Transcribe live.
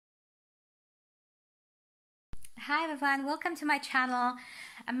Hi everyone, welcome to my channel.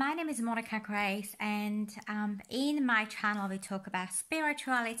 My name is Monica Grace, and in my channel we talk about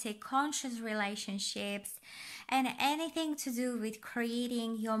spirituality, conscious relationships, and anything to do with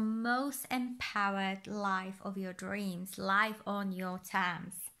creating your most empowered life of your dreams, life on your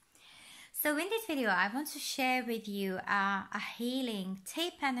terms. So in this video I want to share with you a healing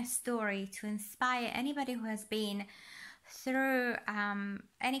tip and a story to inspire anybody who has been through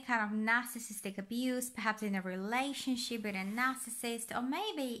any kind of narcissistic abuse, perhaps in a relationship with a narcissist, or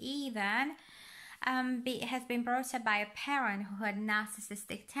maybe even has been brought up by a parent who had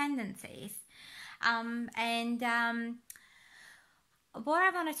narcissistic tendencies. What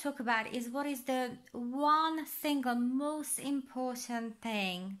I want to talk about is what is the one single most important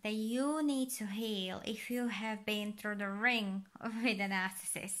thing that you need to heal if you have been through the ring with a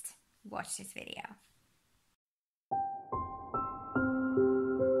narcissist. Watch this video.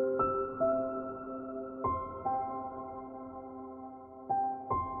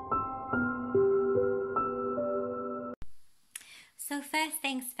 So first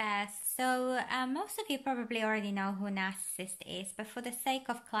things first, most of you probably already know who a narcissist is, but for the sake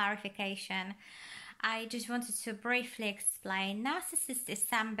of clarification, I just wanted to briefly explain. Narcissist is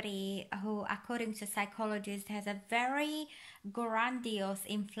somebody who, according to psychologists, has a very grandiose,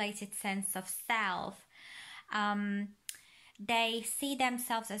 inflated sense of self. They see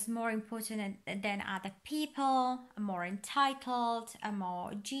themselves as more important than other people, more entitled,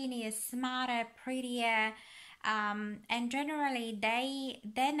 more genius, smarter, prettier. And generally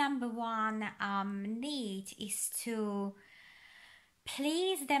their number one need is to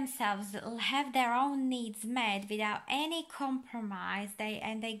please themselves, have their own needs met without any compromise.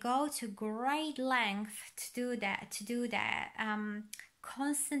 They go to great lengths to do that.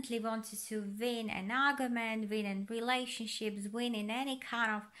 Constantly wanted to win an argument, win in relationships, win in any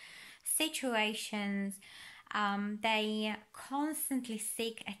kind of situations. They constantly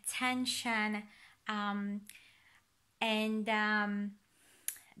seek attention.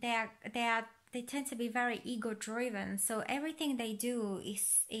 They tend to be very ego driven, so everything they do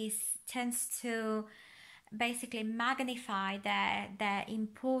tends to basically magnify their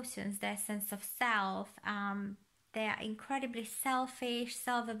importance, their sense of self. They are incredibly selfish,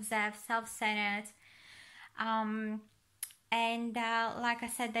 self-obsessed, self-centered, like I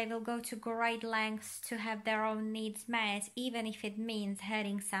said, they will go to great lengths to have their own needs met, even if it means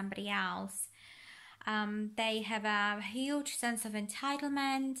hurting somebody else. They have a huge sense of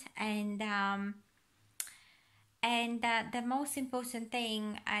entitlement, and the most important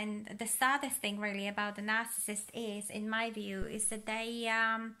thing and the saddest thing really about the narcissist is, in my view, is that they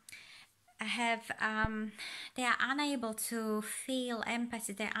are unable to feel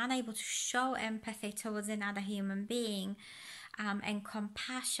empathy. They're unable to show empathy towards another human being, and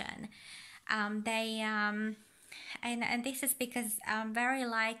compassion. And this is because very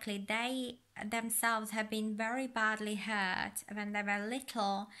likely they themselves have been very badly hurt when they were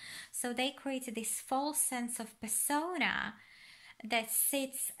little, so they created this false sense of persona that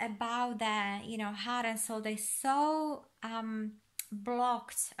sits above their heart and soul. They're so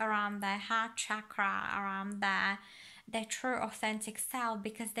blocked around their heart chakra, around their true authentic self,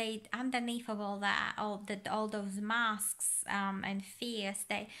 because they, underneath of all those masks and fears,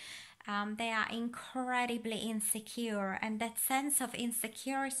 they are incredibly insecure, and that sense of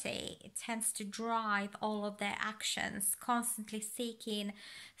insecurity tends to drive all of their actions, constantly seeking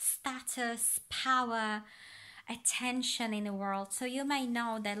status, power, attention in the world. So you may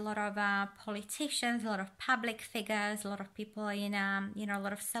know that a lot of politicians, a lot of public figures, a lot of people in a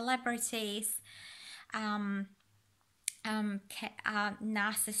lot of celebrities are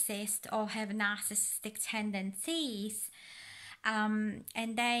narcissist or have narcissistic tendencies. And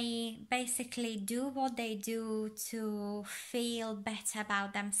they basically do what they do to feel better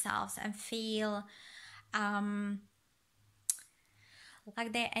about themselves and feel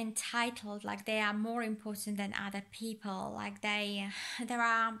like they're entitled, like they are more important than other people. Like there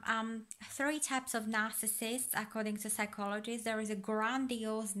are three types of narcissists according to psychologists. There is a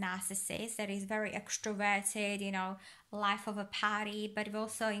grandiose narcissist that is very extroverted, life of a party, but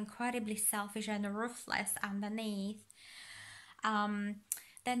also incredibly selfish and ruthless underneath.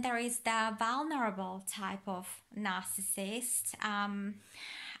 Then there is the vulnerable type of narcissist,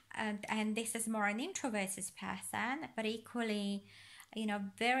 and this is more an introverted person, but equally,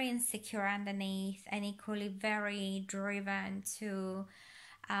 very insecure underneath, and equally very driven to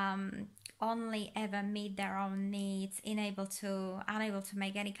only ever meet their own needs, unable to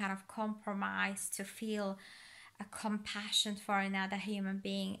make any kind of compromise, to feel a compassion for another human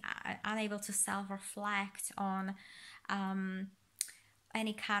being, unable to self-reflect on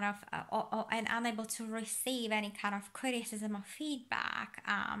any kind of and unable to receive any kind of criticism or feedback,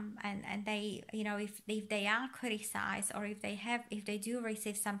 and they, you know, if they are criticized, or if they do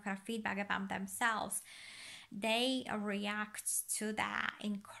receive some kind of feedback about themselves, they react to that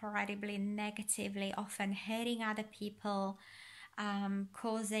incredibly negatively, often hurting other people,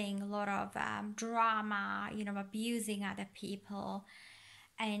 causing a lot of drama, you know, abusing other people,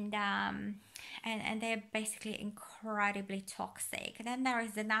 and they're basically incredibly toxic. Then there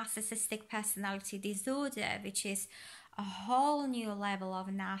is the narcissistic personality disorder, which is a whole new level of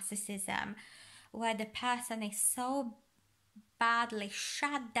narcissism, where the person is so badly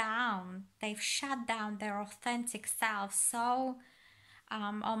shut down, they've shut down their authentic self so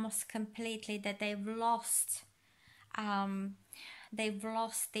almost completely, that they've lost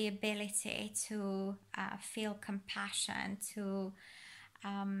the ability to feel compassion, to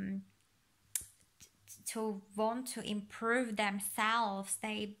want to improve themselves.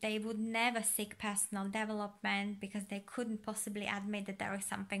 They would never seek personal development because they couldn't possibly admit that there is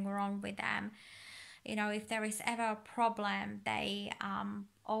something wrong with them. You know, if there is ever a problem, they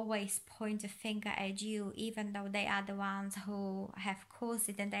always point a finger at you, even though they are the ones who have caused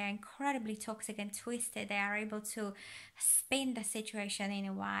it, and they are incredibly toxic and twisted. They are able to spin the situation in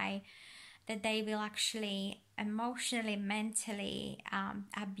a way that they will actually emotionally, mentally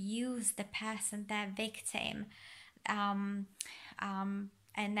abuse the person, their victim, and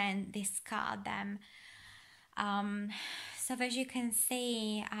then discard them. So as you can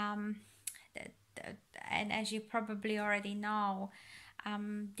see, and as you probably already know,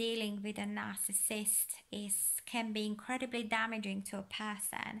 dealing with a narcissist can be incredibly damaging to a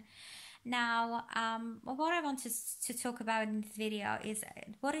person. Now, what I wanted to talk about in this video is,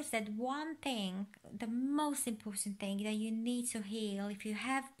 what is that one thing, the most important thing that you need to heal if you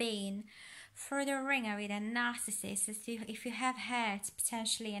have been through the ringer with a narcissist, if you have had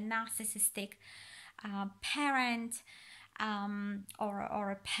potentially a narcissistic parent,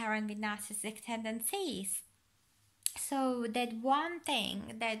 or a parent with narcissistic tendencies. So that one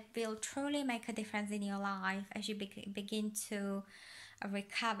thing that will truly make a difference in your life as you begin to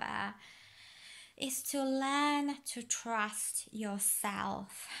recover is to learn to trust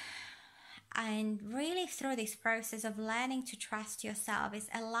yourself. And really, through this process of learning to trust yourself, is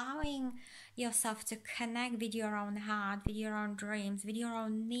allowing yourself to connect with your own heart, with your own dreams, with your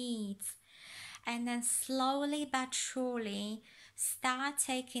own needs, and then slowly but surely start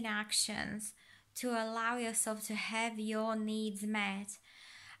taking actions to allow yourself to have your needs met.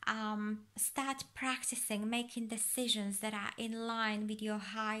 Start practicing making decisions that are in line with your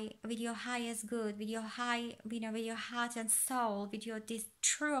highest good, with your with your heart and soul, with your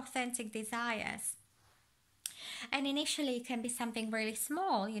true authentic desires. And initially it can be something really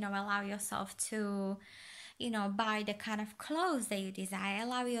small, you know, allow yourself to, you know, buy the kind of clothes that you desire,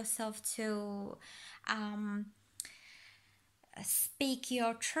 allow yourself to speak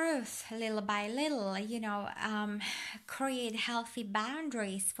your truth little by little, you know, create healthy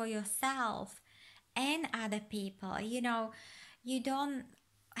boundaries for yourself and other people. You know, you don't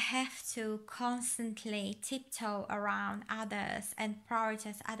have to constantly tiptoe around others and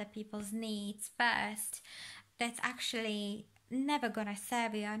prioritize other people's needs first. That's actually never gonna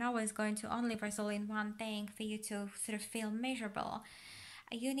serve you and always going to only result in one thing, for you to sort of feel miserable.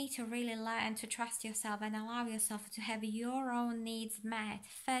 You need to really learn to trust yourself and allow yourself to have your own needs met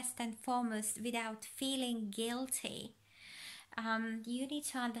first and foremost, without feeling guilty. You need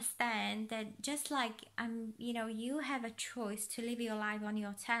to understand that just like you know, you have a choice to live your life on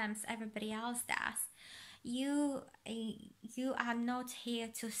your terms, everybody else does. You are not here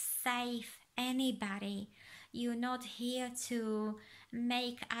to save anybody. You're not here to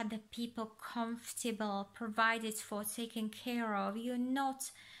make other people comfortable, provided for, taken care of. You're not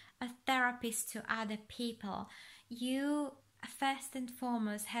a therapist to other people. You first and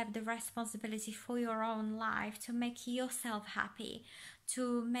foremost have the responsibility for your own life, to make yourself happy,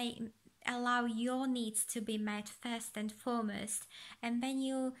 to allow your needs to be met first and foremost. And when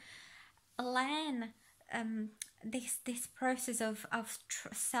you learn this process of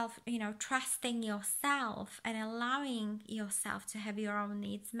self, you know, trusting yourself and allowing yourself to have your own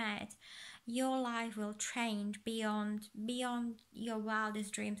needs met, your life will change beyond your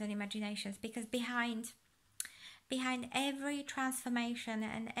wildest dreams and imaginations. Because behind every transformation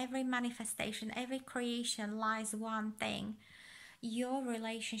and every manifestation, every creation, lies one thing: your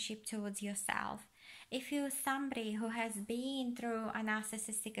relationship towards yourself. If you're somebody who has been through a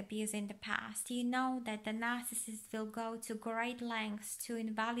narcissistic abuse in the past, you know that the narcissist will go to great lengths to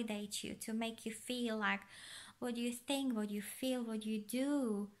invalidate you, to make you feel like what you think, what you feel, what you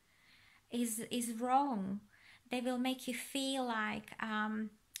do is wrong. they will make you feel like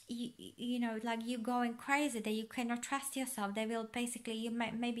you know, like you're going crazy, that you cannot trust yourself. They will basically,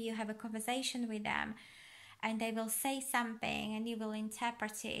 maybe you have a conversation with them, and they will say something, and you will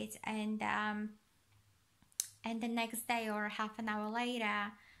interpret it, and the next day or half an hour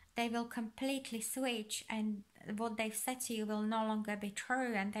later, they will completely switch, and what they've said to you will no longer be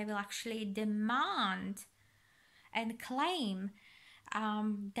true, and they will actually demand and claim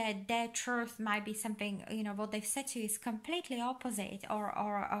that their truth might be something, you know, what they've said to you is completely opposite,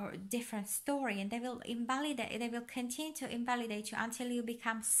 or different story, and they will invalidate, they will continue to invalidate you until you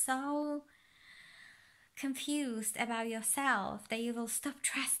become so confused about yourself that you will stop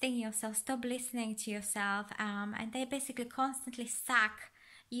trusting yourself, stop listening to yourself, and they basically constantly suck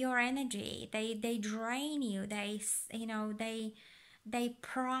your energy. They drain you. They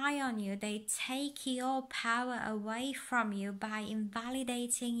pry on you. They take your power away from you by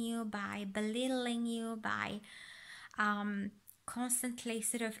invalidating you, by belittling you, by constantly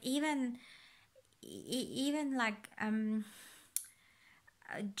sort of even like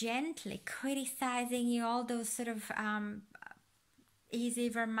gently criticizing you, all those sort of easy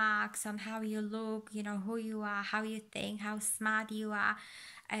remarks on how you look, you know, who you are, how you think, how smart you are,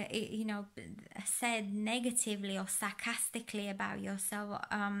 you know, said negatively or sarcastically about yourself,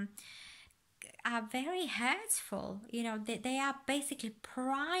 are very hurtful. You know, they are basically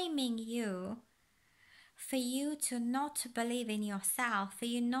priming you for you to not believe in yourself, for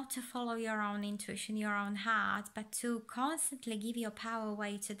you not to follow your own intuition, your own heart, but to constantly give your power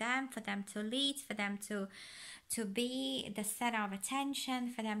away to them, for them to lead, for them to be the center of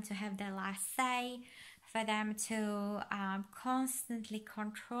attention, for them to have their last say, for them to constantly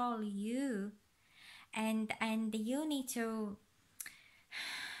control you, and you need to.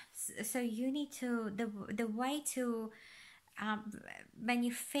 So you need to, the way to. When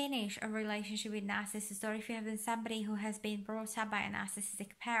you finish a relationship with narcissist, or if you have been somebody who has been brought up by a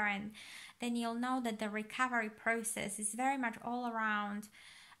narcissistic parent, then you'll know that the recovery process is very much all around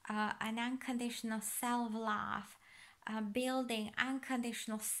an unconditional self-love, building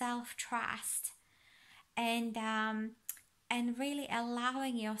unconditional self-trust, and really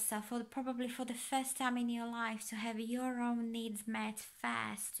allowing yourself, probably for the first time in your life, to have your own needs met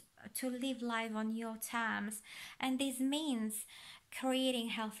first, to live life on your terms. And this means creating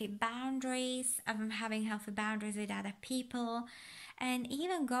healthy boundaries, having healthy boundaries with other people, and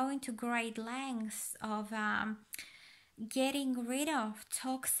even going to great lengths of getting rid of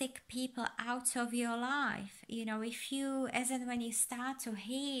toxic people out of your life. You know, if you, as and when you start to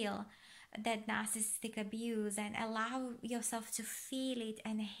heal that narcissistic abuse and allow yourself to feel it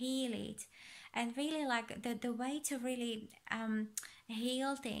and heal it, and really, like, the way to really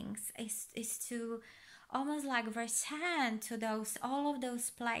heal things is to almost like return to all of those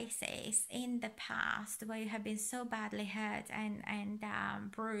places in the past where you have been so badly hurt and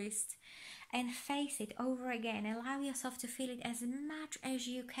bruised, and face it over again. Allow yourself to feel it as much as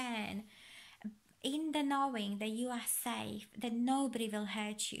you can, in the knowing that you are safe, that nobody will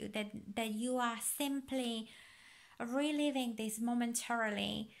hurt you, that you are simply reliving this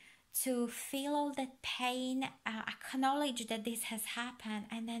momentarily, to feel all that pain, acknowledge that this has happened,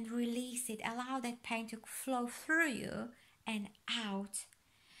 and then release it. Allow that pain to flow through you and out.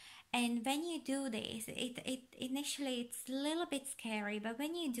 And when you do this, it initially it's a little bit scary, but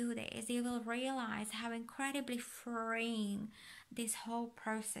when you do this, you will realize how incredibly freeing this whole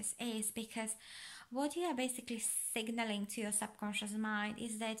process is, because what you are basically signaling to your subconscious mind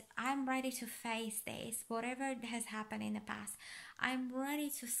is that I'm ready to face this, whatever has happened in the past. I'm ready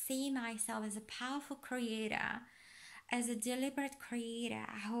to see myself as a powerful creator, as a deliberate creator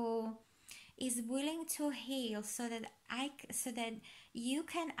who is willing to heal, so that you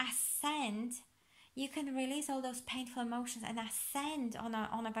can ascend, you can release all those painful emotions and ascend on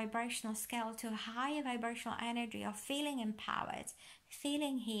a vibrational scale to a higher vibrational energy of feeling empowered,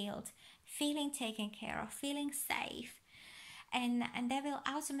 feeling healed, feeling taken care of, feeling safe. And that will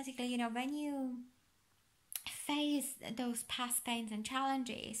automatically, you know, when you face those past pains and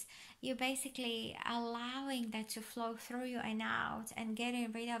challenges, you're basically allowing that to flow through you and out, and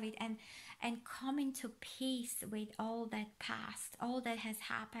getting rid of it, and coming to peace with all that past, all that has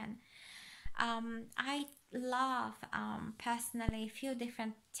happened. I love personally a few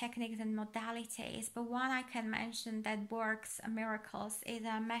different techniques and modalities, but one I can mention that works miracles is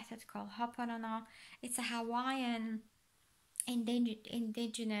a method called Ho'oponopono. It's a Hawaiian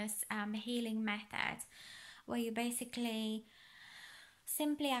indigenous healing method, where you basically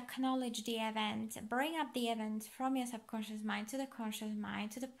simply acknowledge the event, bring up the event from your subconscious mind to the conscious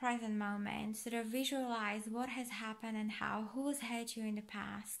mind, to the present moment, sort of visualize what has happened and how, who's hurt you in the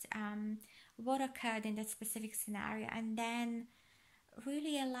past, what occurred in that specific scenario, and then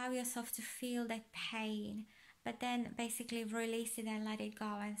really allow yourself to feel that pain, but then basically release it and let it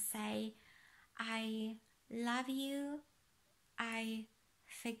go and say, I love you, I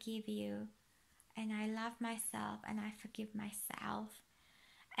forgive you, and I love myself and I forgive myself.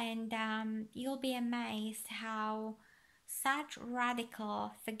 And you'll be amazed how such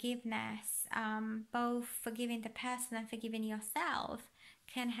radical forgiveness, both forgiving the person and forgiving yourself,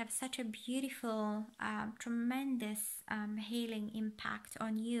 can have such a beautiful, tremendous healing impact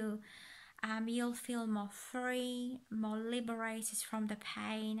on you. You'll feel more free, more liberated from the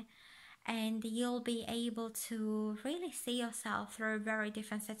pain, and you'll be able to really see yourself through a very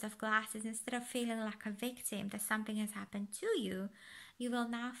different sets of glasses. Instead of feeling like a victim that something has happened to you, you will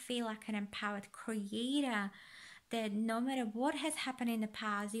now feel like an empowered creator, that no matter what has happened in the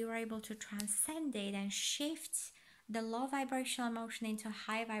past, you are able to transcend it and shift the low vibrational emotion into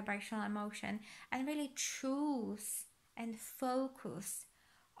high vibrational emotion, and really choose and focus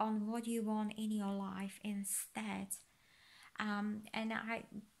on what you want in your life instead.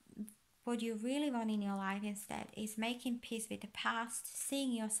 What you really want in your life instead is making peace with the past,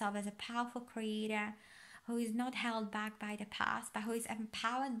 seeing yourself as a powerful creator who is not held back by the past, but who is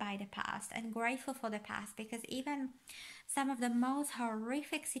empowered by the past and grateful for the past, because even some of the most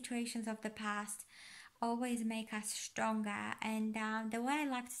horrific situations of the past always make us stronger. And the way I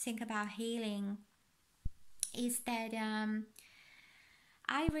like to think about healing is that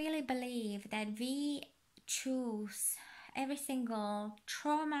I really believe that we choose every single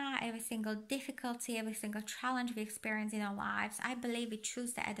trauma, every single difficulty, every single challenge we experience in our lives. I believe we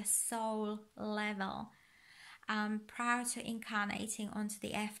choose that at the soul level, prior to incarnating onto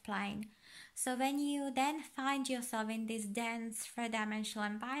the F plane. So when you then find yourself in this dense third-dimensional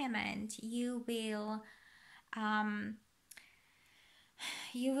environment, you will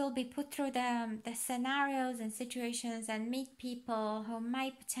be put through the scenarios and situations and meet people who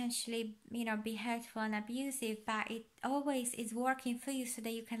might potentially, be hurtful and abusive, but it always is working for you so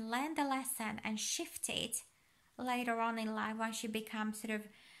that you can learn the lesson and shift it later on in life once you become sort of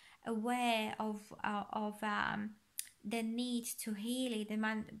aware of the need to heal it,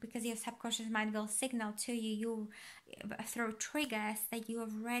 because your subconscious mind will signal to you through triggers that you are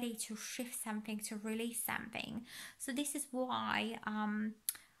ready to shift something, to release something. So this is why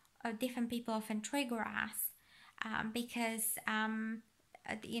different people often trigger us, because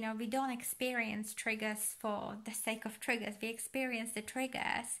we don't experience triggers for the sake of triggers. We experience the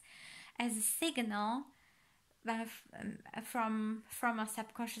triggers as a signal from our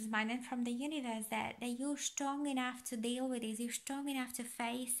subconscious mind and from the universe that you're strong enough to deal with this, you're strong enough to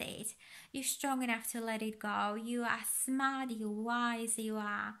face it, you're strong enough to let it go, you are smart, you're wise, you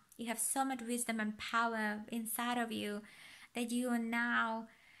have so much wisdom and power inside of you that you are now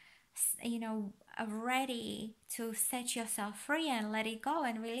ready to set yourself free and let it go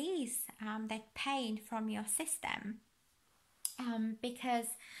and release that pain from your system, because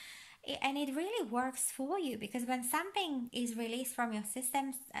it really works for you, because when something is released from your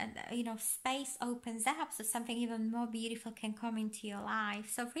system, space opens up so something even more beautiful can come into your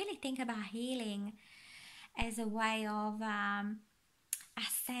life. So really think about healing as a way of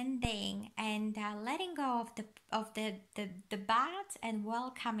ascending and letting go of the bad and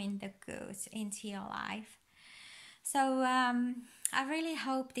welcoming the good into your life. So I really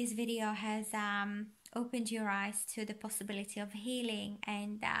hope this video has opened your eyes to the possibility of healing,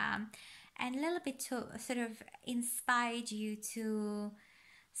 and a little bit to sort of inspired you to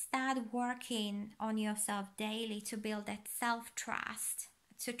start working on yourself daily to build that self-trust,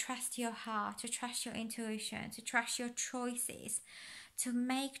 to trust your heart, to trust your intuition, to trust your choices, to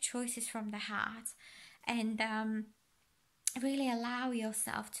make choices from the heart, and really allow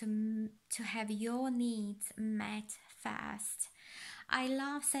yourself to have your needs met first. I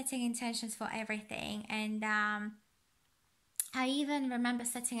love setting intentions for everything, and I even remember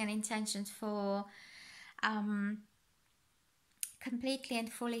setting an intention for completely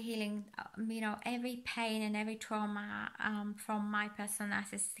and fully healing, every pain and every trauma from my personal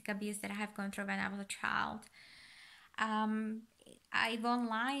narcissistic abuse that I have gone through when I was a child. I won't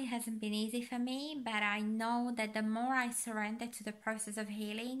lie, it hasn't been easy for me, but I know that the more I surrendered to the process of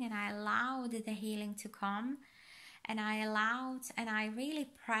healing and I allowed the healing to come, and I really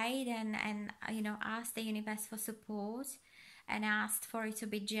prayed and asked the universe for support, and asked for it to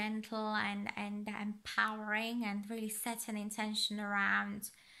be gentle and empowering, and really set an intention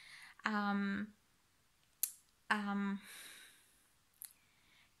around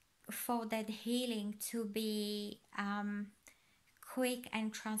for that healing to be quick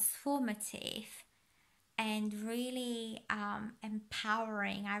and transformative, and really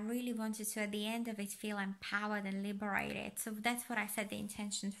empowering. I really wanted to, at the end of it, feel empowered and liberated. So that's what I set the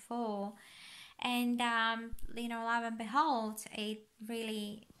intention for. And you know, lo and behold, it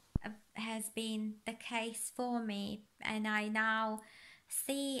really has been the case for me, and I now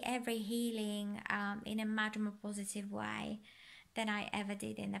see every healing in a much more positive way than I ever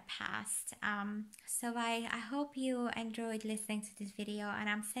did in the past. So I hope you enjoyed listening to this video, and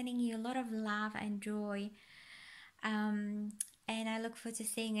I'm sending you a lot of love and joy. And I look forward to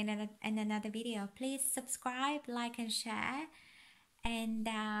seeing you in another video. Please subscribe, like, and share. And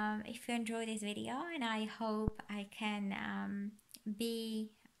if you enjoy this video, and I hope I can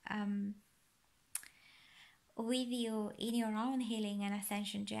be with you in your own healing and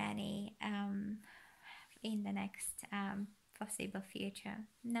ascension journey in the next foreseeable future.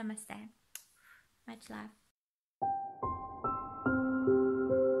 Namaste. Much love.